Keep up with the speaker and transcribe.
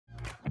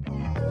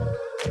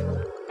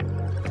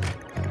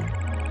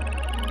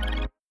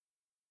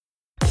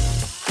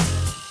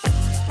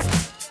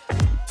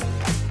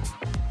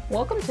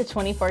Welcome to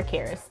 24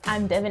 Cares.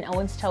 I'm Devin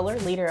Owens-Toller,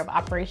 leader of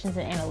operations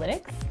and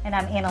analytics. And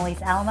I'm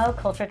Annalise Alamo,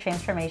 culture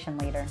transformation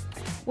leader.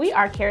 We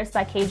are Cares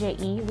by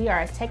KJE. We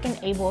are a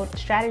tech-enabled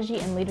strategy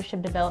and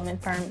leadership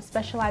development firm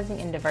specializing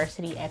in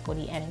diversity,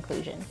 equity, and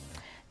inclusion.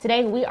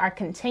 Today, we are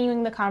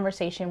continuing the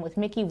conversation with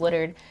Mickey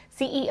Woodard,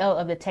 CEO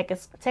of the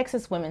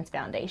Texas Women's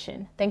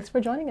Foundation. Thanks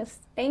for joining us.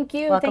 Thank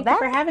you. Welcome Thank back.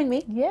 you for having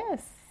me.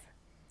 Yes.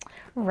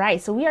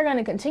 Right, so we are going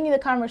to continue the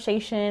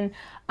conversation,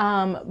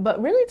 but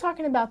really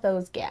talking about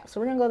those gaps. So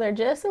we're going to go there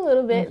just a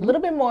little bit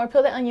more,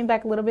 peel the onion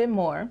back a little bit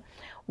more.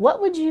 What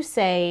would you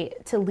say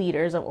to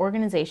leaders of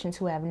organizations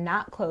who have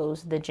not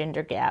closed the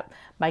gender gap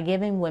by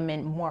giving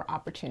women more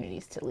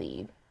opportunities to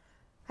lead?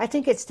 I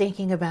think it's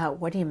thinking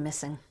about what are you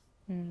missing?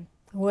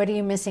 What are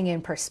you missing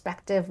in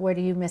perspective? What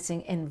are you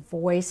missing in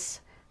voice?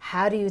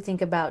 How do you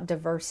think about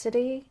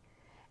diversity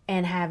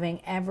and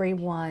having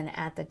everyone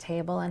at the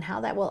table, and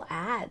how that will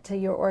add to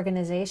your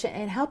organization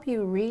and help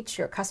you reach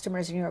your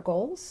customers and your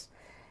goals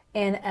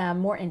in a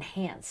more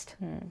enhanced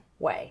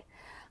way?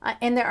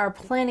 And there are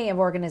plenty of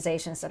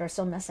organizations that are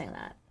still missing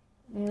that.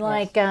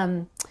 Like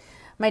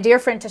my dear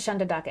friend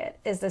Tashunda Duckett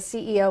is the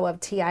CEO of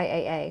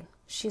TIAA.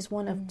 She's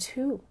one of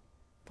two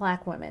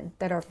Black women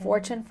that are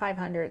Fortune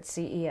 500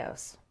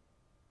 CEOs.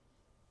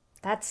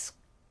 That's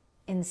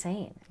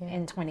insane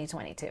in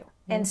 2022.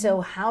 And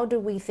so how do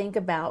we think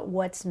about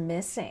what's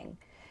missing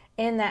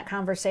in that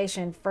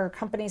conversation for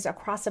companies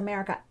across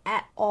America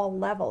at all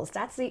levels?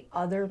 That's the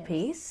other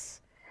piece.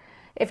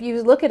 If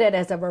you look at it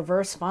as a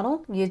reverse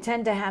funnel, you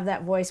tend to have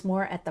that voice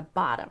more at the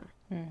bottom.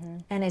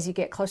 And as you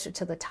get closer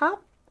to the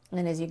top,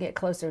 and as you get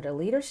closer to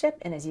leadership,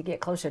 and as you get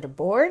closer to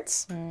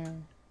boards,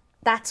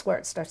 that's where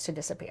it starts to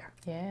disappear.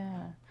 Yeah.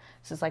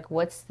 So it's like,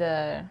 what's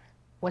the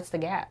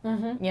gap?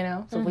 You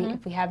know? So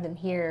if we have them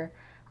here,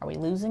 are we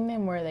losing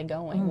them? Where are they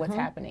going? What's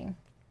happening?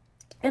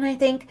 And I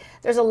think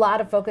there's a lot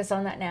of focus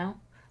on that now.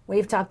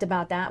 We've talked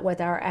about that with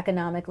our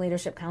Economic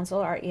Leadership Council,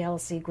 our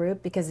ELC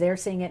group, because they're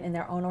seeing it in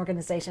their own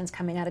organizations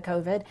coming out of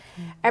COVID.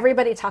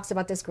 Everybody talks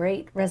about this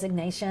great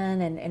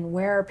resignation and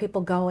where are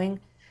people going.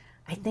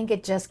 I think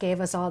it just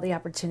gave us all the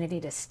opportunity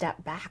to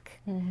step back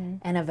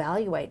and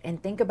evaluate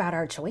and think about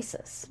our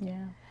choices.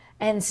 Yeah.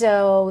 And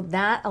so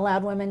that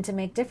allowed women to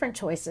make different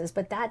choices,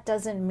 but that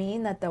doesn't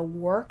mean that the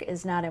work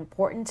is not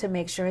important to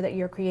make sure that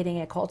you're creating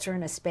a culture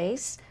and a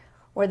space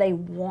where they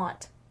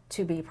want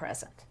to be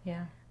present,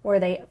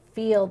 where they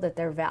feel that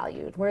they're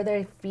valued, where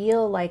they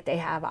feel like they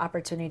have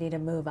opportunity to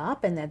move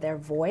up and that their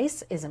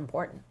voice is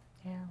important.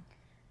 Yeah.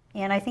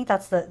 And I think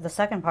that's the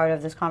second part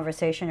of this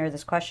conversation or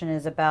this question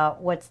is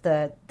about what's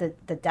the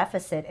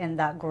deficit in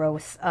that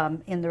growth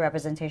in the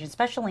representation,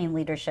 especially in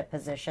leadership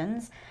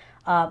positions.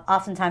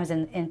 Oftentimes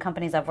in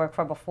companies I've worked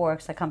for before,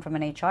 because I come from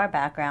an HR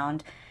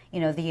background, you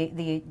know,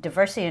 the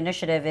diversity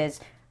initiative is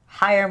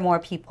hire more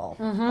people,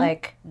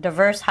 like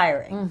diverse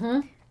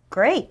hiring.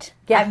 Great.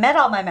 I've met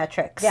all my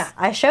metrics.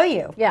 I show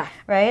you.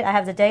 Right? I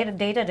have the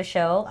data to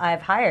show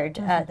I've hired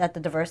at the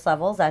diverse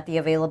levels, at the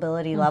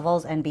availability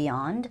levels and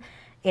beyond.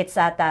 It's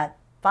at that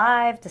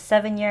 5 to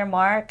 7 year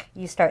mark,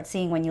 you start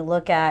seeing when you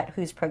look at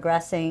who's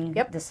progressing,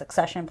 the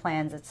succession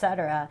plans, et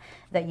cetera,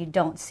 that you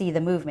don't see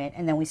the movement,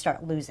 and then we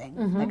start losing.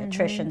 Like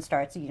attrition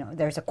starts, you know,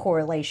 there's a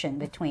correlation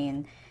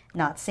between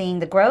not seeing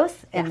the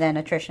growth and then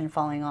attrition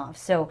falling off.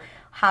 So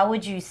how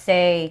would you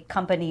say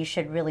companies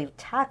should really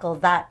tackle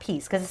that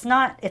piece? Because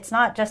it's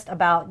not just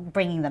about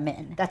bringing them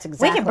in. That's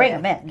exactly we can bring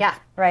it. them in.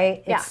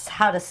 Right? It's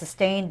how to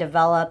sustain,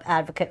 develop,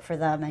 advocate for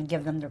them, and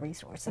give them the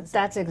resources.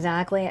 That's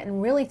exactly it.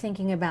 And really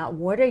thinking about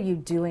what are you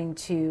doing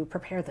to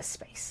prepare the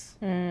space?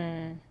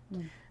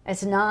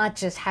 It's not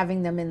just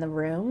having them in the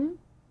room,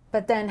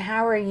 but then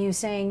how are you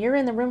saying you're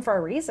in the room for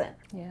a reason?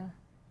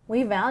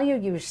 We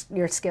value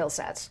your skill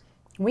sets.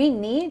 We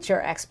need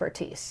your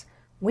expertise.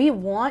 We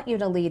want you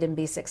to lead and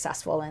be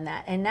successful in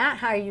that. And not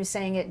how are you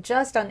saying it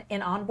just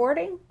in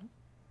onboarding,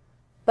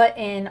 but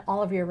in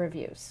all of your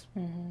reviews,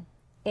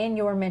 in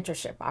your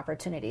mentorship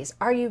opportunities.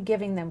 Are you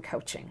giving them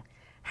coaching?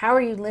 How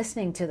are you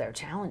listening to their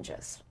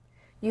challenges?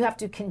 You have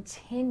to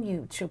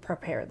continue to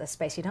prepare the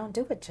space. You don't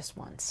do it just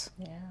once.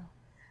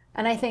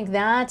 And I think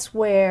that's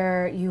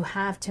where you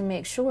have to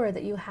make sure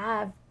that you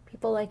have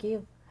people like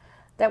you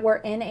that were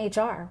in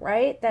HR,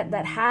 right?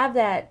 That have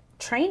that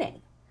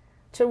training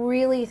to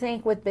really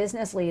think with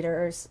business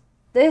leaders,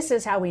 this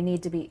is how we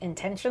need to be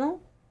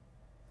intentional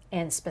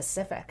and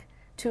specific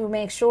to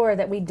make sure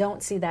that we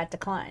don't see that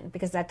decline,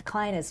 because that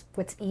decline is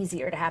what's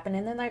easier to happen.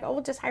 And then like, oh,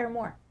 we'll just hire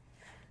more.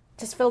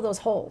 Just fill those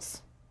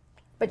holes.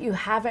 But you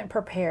haven't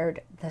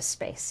prepared the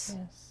space.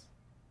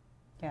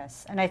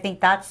 Yes. And I think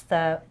that's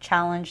the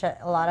challenge that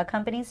a lot of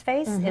companies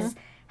face is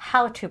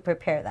how to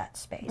prepare that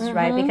space,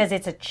 right? Because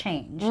it's a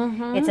change.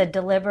 It's a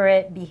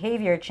deliberate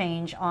behavior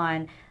change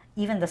on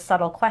even the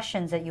subtle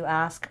questions that you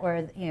ask,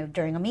 or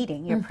during a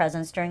meeting, your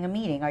presence during a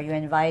meeting. Are you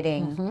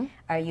inviting?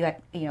 Are you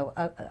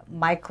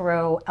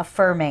micro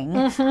affirming?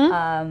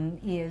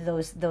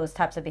 Those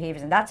types of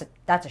behaviors, and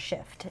that's a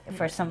shift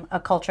for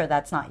a culture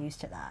that's not used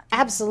to that.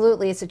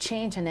 Absolutely, it's a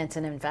change and it's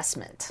an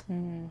investment,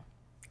 and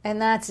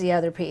that's the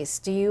other piece.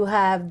 Do you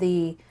have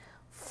the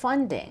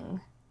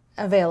funding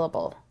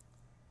available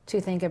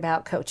to think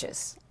about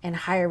coaches and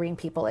hiring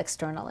people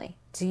externally?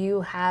 Do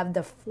you have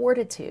the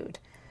fortitude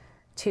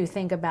to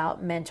think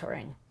about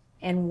mentoring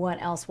and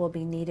what else will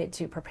be needed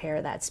to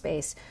prepare that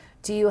space?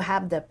 Do you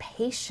have the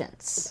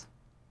patience?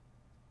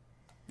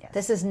 Yes.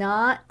 This is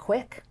not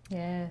quick.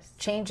 Yes.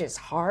 Change is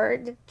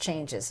hard,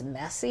 change is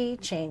messy,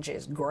 change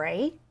is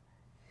gray.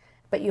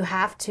 But you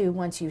have to,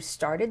 once you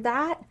started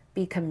that,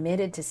 be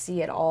committed to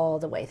see it all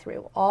the way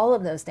through. All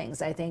of those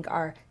things, I think,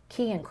 are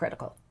key and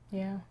critical.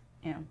 Yeah.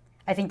 Yeah.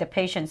 I think the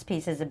patience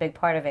piece is a big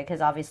part of it,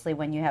 because obviously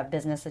when you have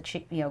business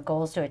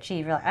goals to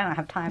achieve, you're like, I don't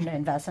have time to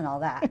invest in all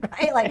that,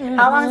 right? Like,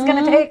 how long is it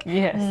going to take?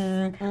 Yes.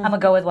 I'm going to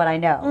go with what I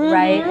know,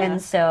 right?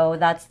 And so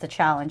that's the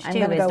challenge, too,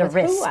 I'm is go the with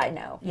risk. who I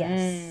know.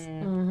 Yes.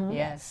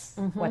 Yes.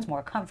 What's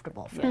more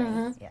comfortable for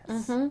me.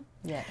 Yes.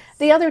 Yes.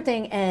 The other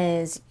thing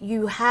is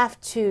you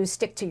have to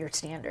stick to your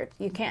standard.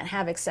 You can't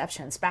have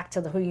exceptions, back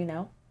to the who you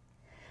know.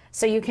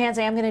 So you can't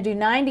say, I'm going to do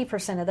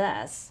 90% of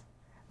this,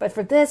 but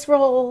for this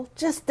role,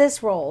 just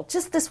this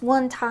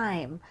one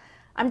time,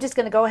 I'm just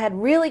going to go ahead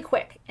really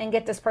quick and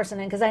get this person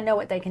in because I know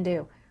what they can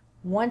do.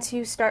 Once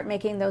you start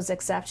making those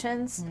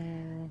exceptions,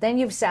 then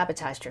you've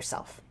sabotaged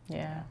yourself.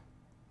 Yeah.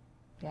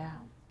 Yeah.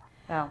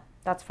 Oh,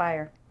 that's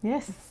fire.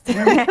 Yes.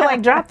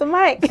 Like, drop the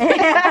mic.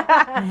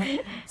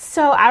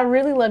 So I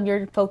really love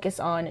your focus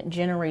on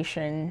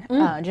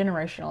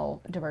generational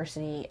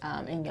diversity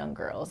in young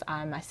girls.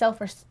 I myself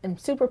am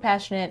super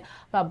passionate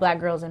about Black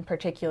girls in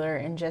particular,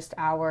 and just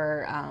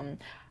our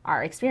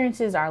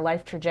experiences, our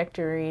life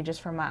trajectory,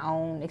 just from my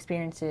own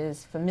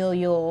experiences,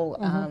 familial,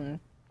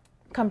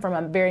 come from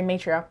a very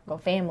matriarchal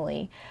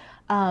family.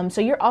 So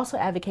you're also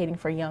advocating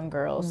for young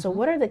girls. So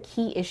what are the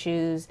key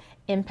issues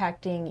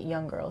impacting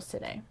young girls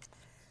today?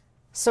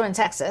 So in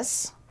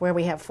Texas, where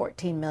we have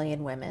 14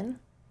 million women,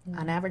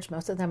 on average,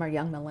 most of them are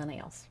young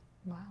millennials.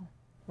 Wow.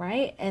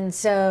 Right? And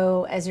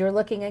so as you're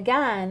looking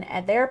again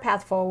at their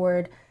path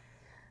forward,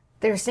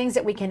 there's things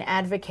that we can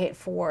advocate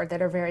for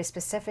that are very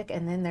specific,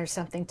 and then there's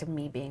something to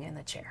me being in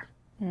the chair.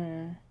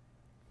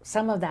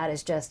 Some of that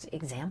is just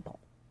example.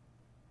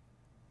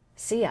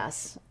 See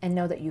us and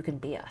know that you can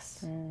be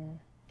us.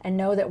 And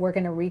know that we're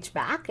going to reach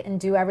back and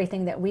do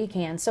everything that we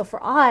can. So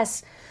for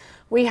us,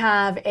 we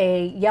have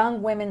a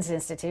Young Women's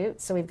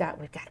Institute. So we've got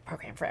a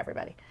program for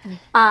everybody.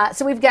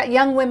 So we've got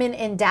young women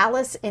in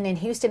Dallas and in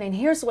Houston. And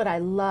here's what I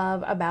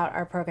love about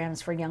our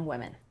programs for young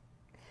women.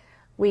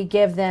 We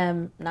give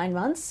them 9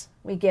 months.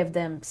 We give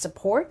them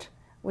support.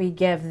 We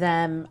give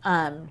them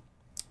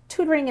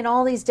tutoring and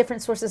all these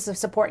different sources of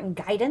support and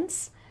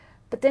guidance.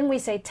 But then we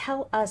say,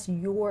 tell us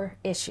your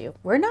issue.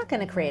 We're not going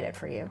to create it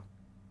for you.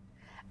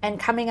 And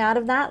coming out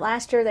of that,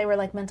 last year they were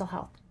like mental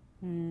health.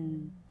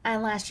 And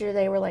last year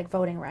they were like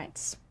voting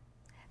rights.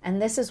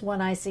 And this is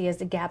what I see as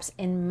the gaps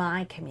in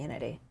my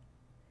community.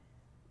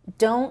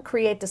 Don't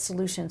create the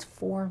solutions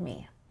for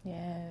me.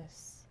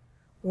 Yes.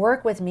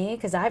 Work with me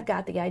because I've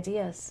got the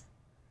ideas,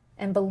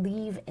 and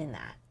believe in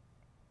that.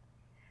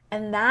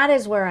 And that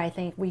is where I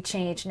think we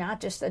change not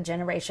just a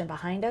generation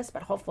behind us,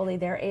 but hopefully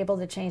they're able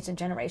to change the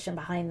generation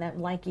behind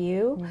them like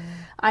you.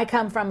 I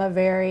come from a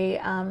very...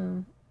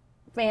 a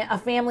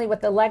family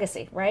with a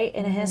legacy, right?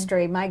 In a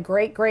history. My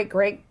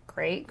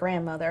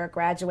great-great-great-great-grandmother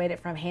graduated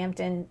from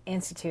Hampton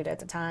Institute at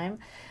the time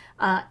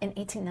in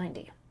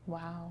 1890.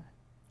 Wow.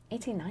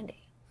 1890.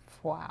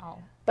 Wow.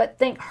 But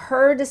think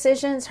her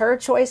decisions, her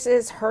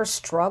choices, her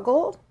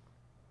struggle,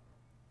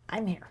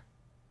 I'm here.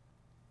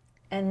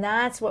 And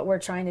that's what we're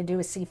trying to do,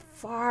 is see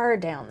far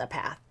down the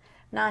path,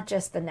 not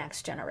just the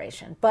next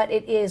generation. But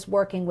it is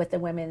working with the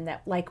women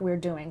that, like we're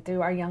doing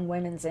through our Young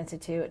Women's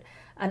Institute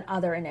and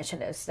other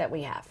initiatives that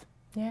we have.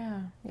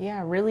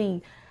 Yeah,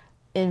 really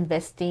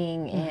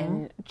investing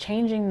in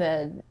changing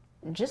the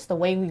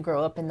way we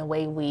grow up and the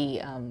way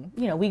we,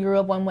 we grew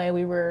up one way,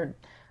 we were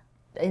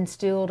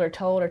instilled or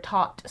told or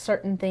taught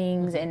certain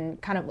things,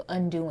 and kind of the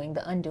undoing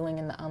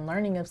and the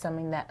unlearning of some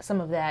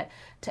of that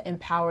to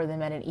empower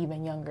them at an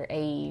even younger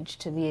age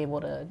to be able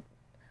to,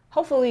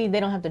 hopefully they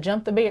don't have to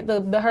jump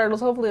the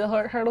hurdles. Hopefully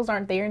the hurdles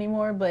aren't there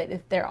anymore, but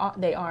if they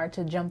are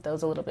to jump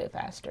those a little bit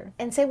faster.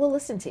 And say, we'll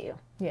listen to you.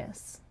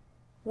 Yes.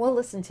 We'll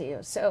listen to you.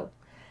 So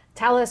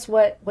tell us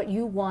what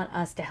you want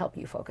us to help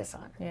you focus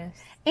on. Yes.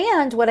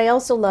 And what I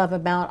also love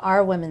about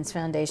our Women's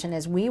Foundation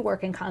is we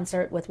work in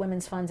concert with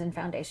women's funds and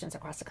foundations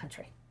across the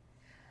country.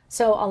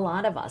 So a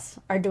lot of us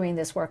are doing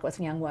this work with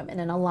young women,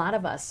 and a lot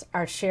of us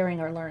are sharing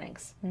our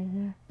learnings.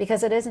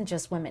 Because it isn't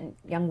just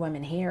young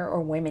women here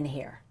or women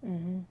here.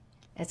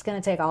 It's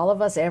going to take all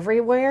of us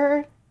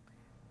everywhere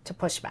to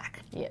push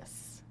back.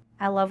 Yes.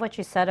 I love what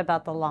you said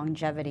about the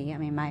longevity. I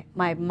mean,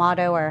 my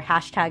motto or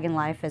hashtag in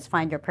life is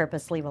find your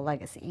purpose, leave a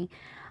legacy.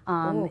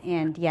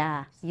 And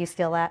yeah, you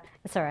steal that?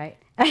 It's all right.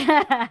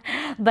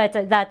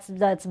 But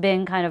that's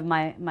been kind of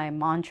my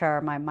mantra,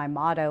 or my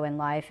motto in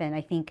life. And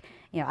I think,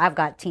 I've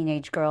got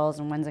teenage girls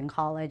and one's in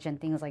college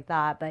and things like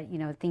that. But,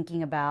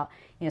 thinking about,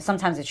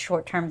 sometimes it's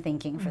short-term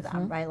thinking for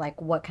them, right?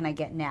 Like, what can I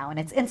get now? And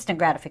it's instant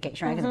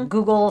gratification, right? I can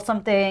Google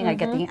something, I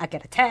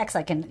get a text,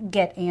 I can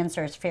get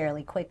answers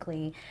fairly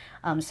quickly.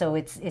 So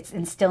it's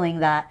instilling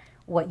that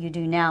what you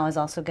do now is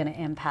also going to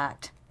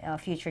impact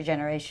future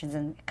generations,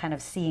 and kind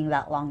of seeing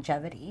that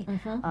longevity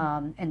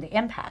and the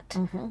impact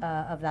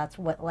of that's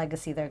what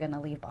legacy they're going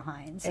to leave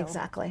behind. So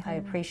Exactly. I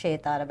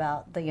appreciate that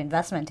about the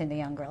investment into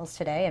young girls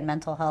today, and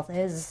mental health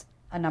is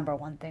a number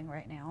one thing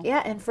right now.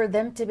 Yeah, and for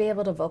them to be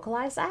able to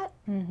vocalize that,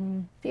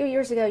 a few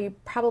years ago you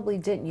probably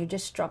didn't, you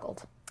just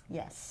struggled.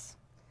 Yes.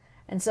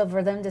 And so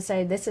for them to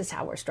say, this is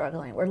how we're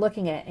struggling, we're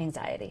looking at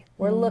anxiety,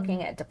 we're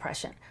looking at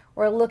depression,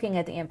 we're looking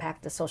at the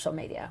impact of social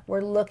media,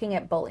 we're looking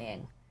at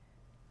bullying,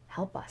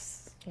 help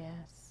us.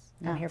 Yes.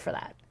 I'm here for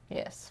that.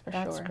 Yes, for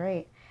That's sure.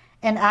 great.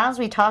 And as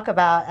we talk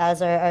about,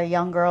 as our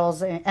young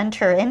girls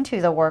enter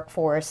into the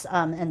workforce,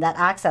 and that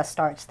access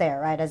starts there,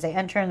 right? As they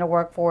enter in the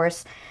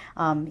workforce,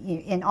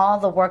 in all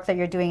the work that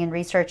you're doing in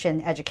research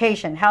and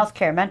education,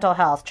 healthcare, mental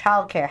health,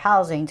 childcare,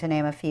 housing, to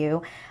name a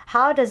few,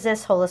 how does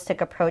this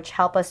holistic approach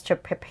help us to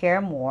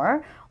prepare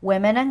more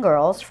women and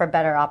girls for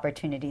better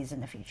opportunities in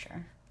the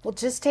future? Well,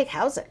 just take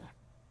housing.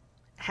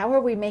 How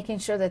are we making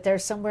sure that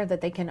there's somewhere that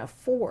they can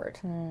afford,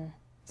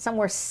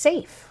 somewhere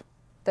safe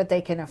that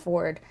they can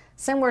afford,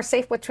 somewhere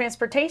safe with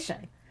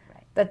transportation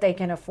that they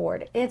can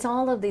afford? It's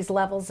all of these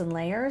levels and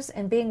layers,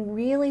 and being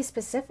really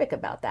specific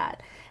about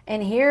that.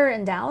 And here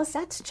in Dallas,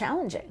 that's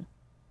challenging.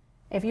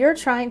 If you're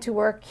trying to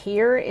work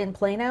here in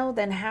Plano,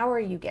 then how are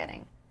you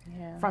getting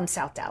from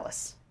South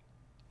Dallas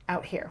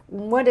out here?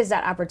 What does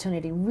that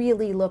opportunity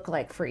really look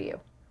like for you?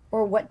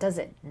 Or what does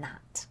it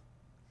not?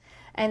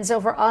 And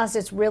so for us,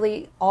 it's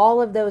really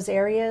all of those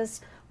areas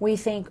we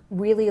think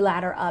really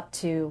ladder up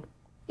to,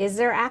 is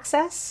there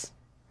access?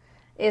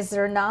 Is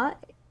there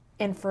not?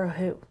 And for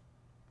who?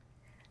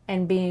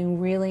 And being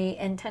really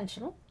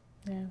intentional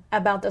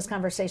about those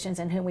conversations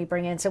and who we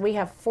bring in. So we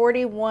have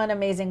 41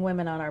 amazing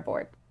women on our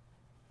board.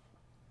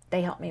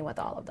 They help me with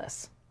all of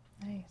this.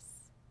 Nice.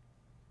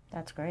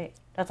 That's great.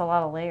 That's a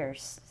lot of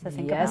layers to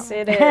think about. Yes,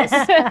 it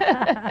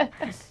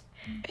is.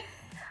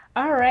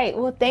 All right.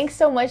 Well, thanks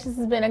so much. This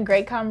has been a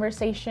great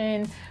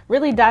conversation,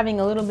 really diving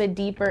a little bit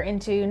deeper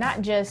into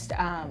not just,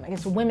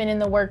 women in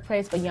the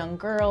workplace, but young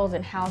girls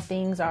and how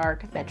things are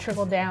that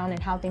trickle down and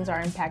how things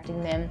are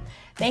impacting them.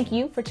 Thank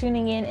you for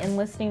tuning in and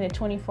listening to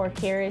 24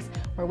 Carats,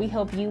 where we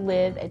help you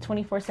live a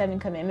 24/7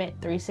 commitment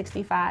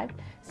 365.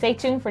 Stay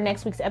tuned for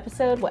next week's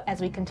episode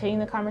as we continue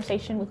the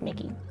conversation with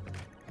Mickey.